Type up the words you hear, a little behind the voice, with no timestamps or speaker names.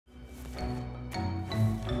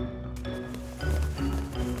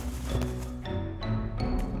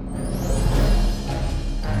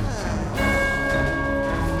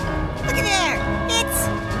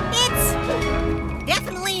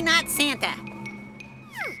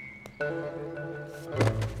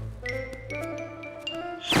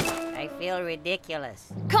I feel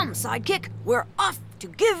ridiculous. Come, sidekick, we're off to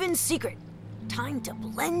give in secret. Time to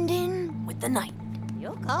blend in with the night.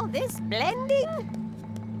 You call this blending?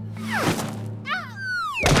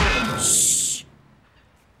 Shh!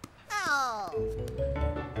 Oh.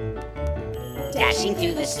 Dashing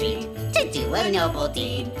through the street to do a noble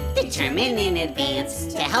deed, determined in advance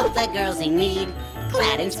to help the girls in need.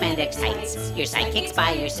 Clad in spandex tights, your sidekick's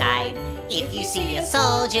by your side. If you see a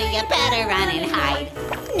soldier, you better run and hide.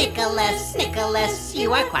 Nicholas, Nicholas,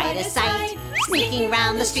 you are quite a sight, sneaking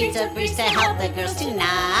round the streets of Greece to help the girls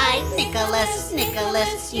tonight. Nicholas,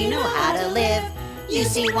 Nicholas, you know how to live. You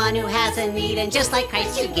see one who has a need, and just like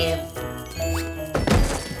Christ you give.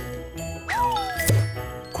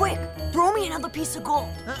 Quick, throw me another piece of gold.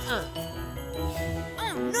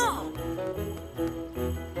 Oh, no!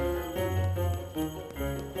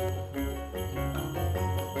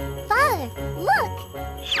 Father, look!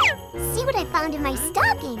 See what I found in my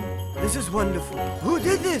stocking. This is wonderful. Who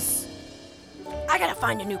did this? I gotta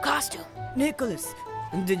find a new costume. Nicholas,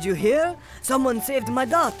 did you hear? Someone saved my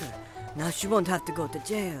daughter. Now she won't have to go to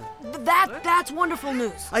jail. That's wonderful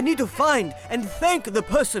news. I need to find and thank the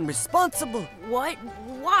person responsible. What?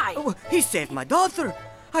 Why? Oh, he saved my daughter.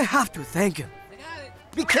 I have to thank him.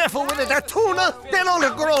 Be careful with it, that tuna. They'll only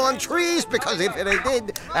grow on trees, because if they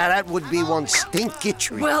did, that would be one stinky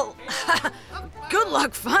tree. Well, good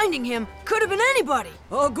luck finding him. Could have been anybody.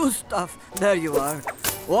 Oh, Gustav, there you are.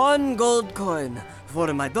 1 gold coin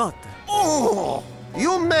for my daughter. Oh,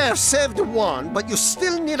 you may have saved one, but you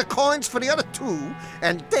still need the coins for the other 2,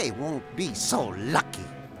 and they won't be so lucky.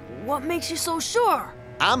 What makes you so sure?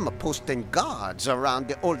 I'm posting guards around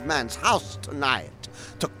the old man's house tonight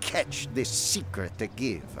to catch this secret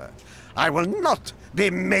giver. I will not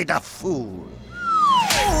be made a fool.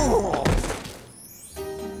 Oh.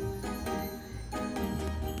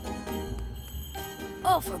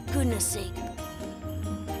 Oh, for goodness sake.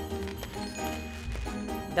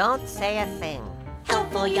 Don't say a thing.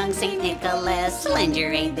 Helpful young St. Nicholas, lend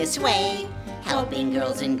your aid this way, helping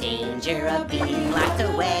girls in danger of being locked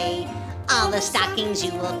away. All the stockings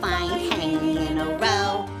you will find hanging in a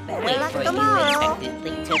row. Wait luck for you tomorrow.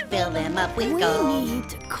 expectantly to fill them up with We gold. need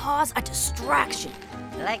to cause a distraction.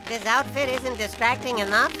 Like this outfit isn't distracting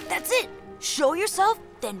enough? That's it. Show yourself,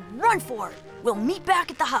 then run for it. We'll meet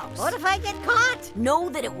back at the house. What if I get caught? Know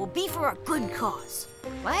that it will be for a good cause.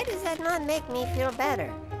 Why does that not make me feel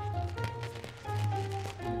better?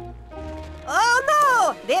 Oh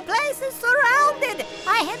no! The place is surrounded!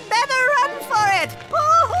 I had better run for it!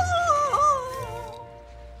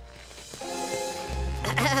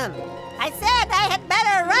 I said I had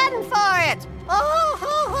better run for it!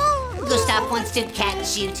 Gustav wants to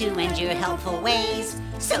catch you to end your helpful ways,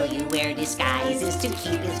 so you wear disguises to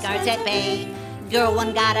keep his guards at bay. Girl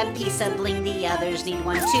one got a piece of bling, the others need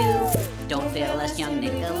one too. Don't fail us, young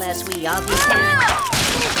Nicholas, we all depend.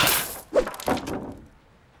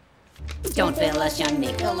 Don't fail us, young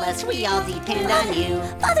Nicholas, we all depend on you.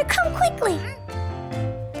 Father, come quickly!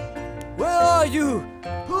 Where are you?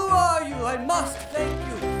 Who are you? I must thank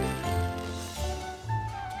you.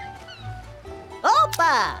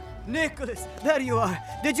 Opa! Nicholas, there you are.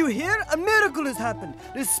 Did you hear? A miracle has happened.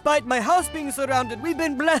 Despite my house being surrounded, we've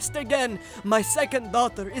been blessed again. My second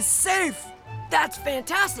daughter is safe. That's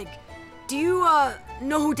fantastic. Do you,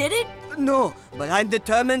 know who did it? No, but I'm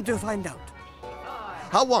determined to find out.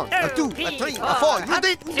 A 1, a 2, a 3, a 4. You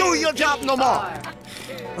didn't do your job no more.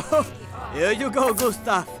 Oh, here you go,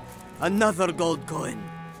 Gustav. Another gold coin.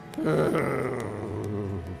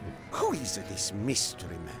 Who is this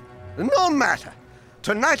mystery man? No matter.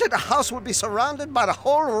 Tonight the house will be surrounded by the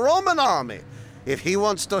whole Roman army. If he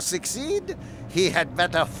wants to succeed, he had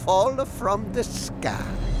better fall from the sky.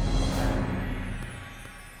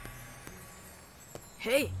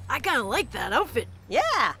 Hey, I kind of like that outfit.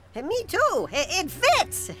 Yeah, and me too. It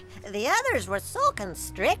fits. The others were so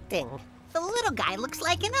constricting. The little guy looks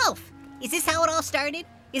like an elf. Is this how it all started?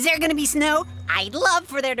 Is there gonna be snow? I'd love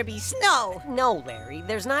for there to be snow. No, Larry,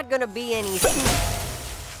 there's not gonna be any...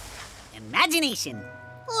 Imagination.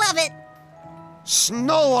 Love it.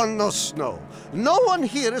 Snow or no snow, no one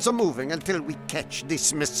here is moving until we catch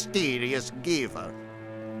this mysterious giver.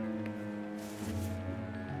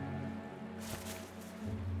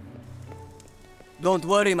 Don't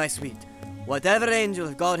worry, my sweet. Whatever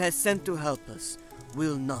angel God has sent to help us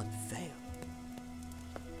will not fail.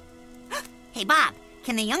 Hey, Bob,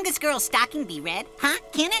 can the youngest girl's stocking be red? Huh?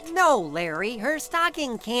 Can it? No, Larry, her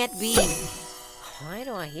stocking can't be... Why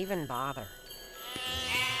do I even bother?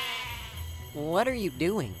 What are you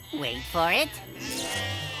doing? Wait for it.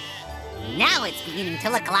 Now it's beginning to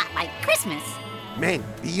look a lot like Christmas. Men,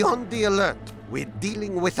 be on the alert. We're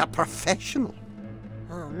dealing with a professional.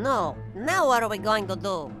 Oh no, now what are we going to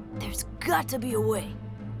do? There's got to be a way.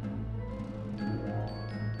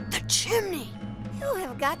 The chimney! You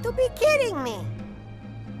have got to be kidding me.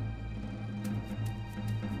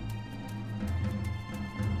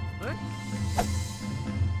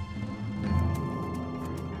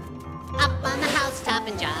 Up on the housetop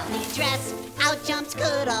in jolly dress, out jumps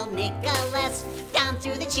good old Nicholas. Down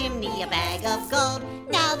through the chimney a bag of gold.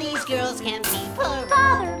 Now these girls can see parade.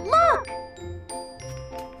 Father, look!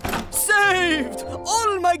 Saved!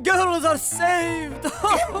 All my girls are saved!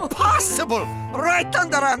 Impossible! Right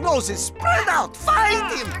under our noses, spread out,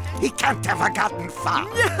 find him! He can't have gotten far.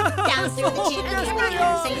 Down through the chimney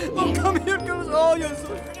Yes, St. oh, Nick. come here, girls. Oh, yes.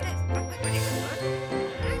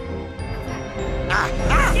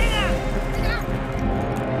 Aha!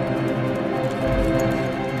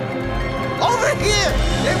 Over here!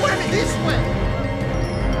 They went this way!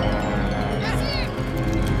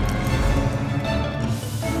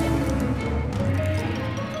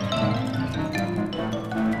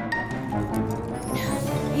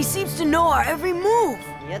 He seems to know our every move.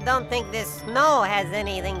 You don't think this snow has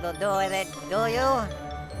anything to do with it, do you?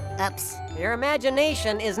 Oops. Your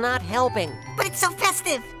imagination is not helping. But it's so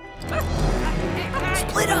festive.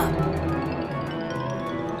 Split up.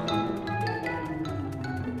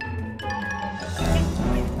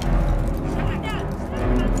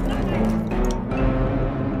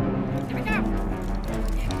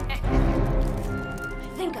 I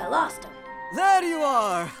think I lost him. There you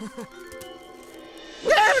are.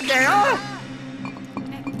 There they are!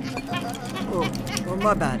 Oh,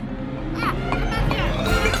 my bad.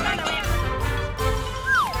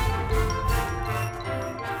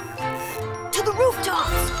 To the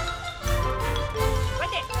rooftops.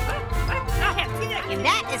 And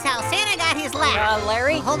that is how Santa got his laugh.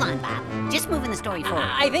 Larry? Hold on, Bob. Just moving the story forward.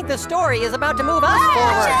 I think the story is about to move us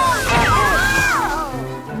forward.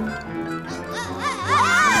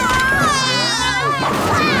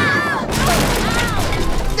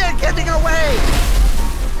 They're getting away!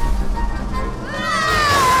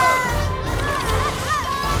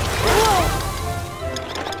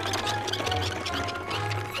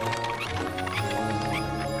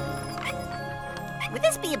 Would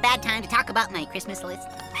this be a bad time to talk about my Christmas list?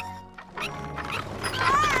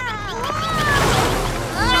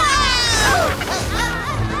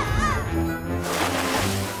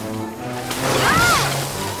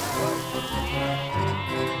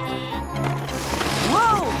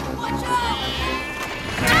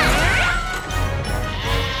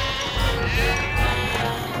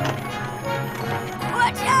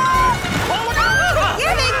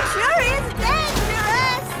 Giving sure is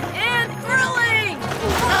dangerous! And thrilling!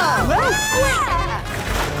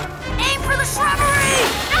 Aim for the shrubbery!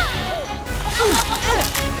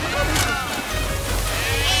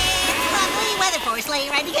 Lovely weather for a sleigh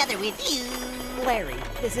ride together with you. Larry,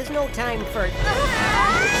 this is no time for...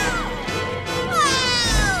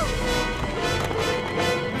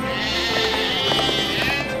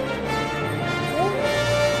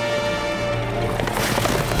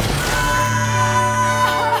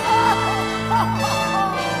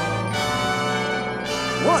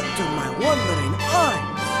 What to my wondering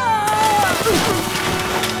eyes?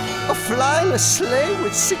 A fly in a sleigh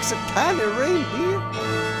with 6 tiny reindeer?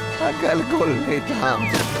 I gotta go lay down.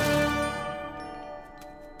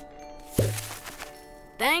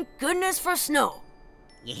 Thank goodness for snow.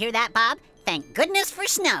 You hear that, Bob? Thank goodness for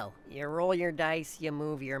snow. You roll your dice, you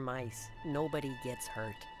move your mice. Nobody gets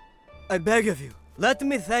hurt. I beg of you, let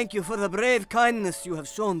me thank you for the brave kindness you have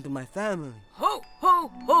shown to my family. Ho,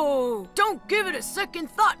 ho, ho! Don't give it a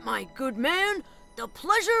second thought, my good man. The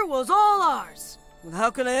pleasure was all ours. Well,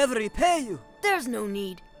 how can I ever repay you? There's no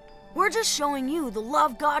need. We're just showing you the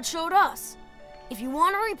love God showed us. If you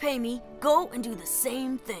want to repay me, go and do the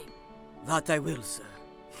same thing. That I will, sir.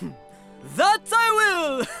 That I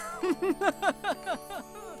will!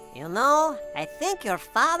 You know, I think your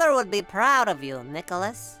father would be proud of you,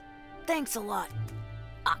 Nicholas. Thanks a lot,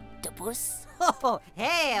 Octopus. Oh,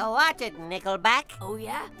 hey, watch it, Nickelback. Oh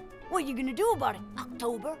yeah? What you gonna do about it,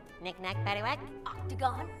 October? Knick-knack, paddywhack.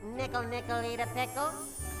 Octagon? Nickel, nickel, eat a pickle.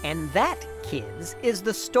 And that, kids, is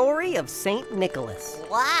the story of St. Nicholas.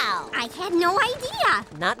 Wow. I had no idea.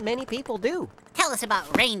 Not many people do. Tell us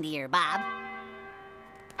about reindeer, Bob.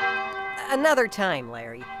 Another time,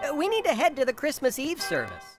 Larry. We need to head to the Christmas Eve service.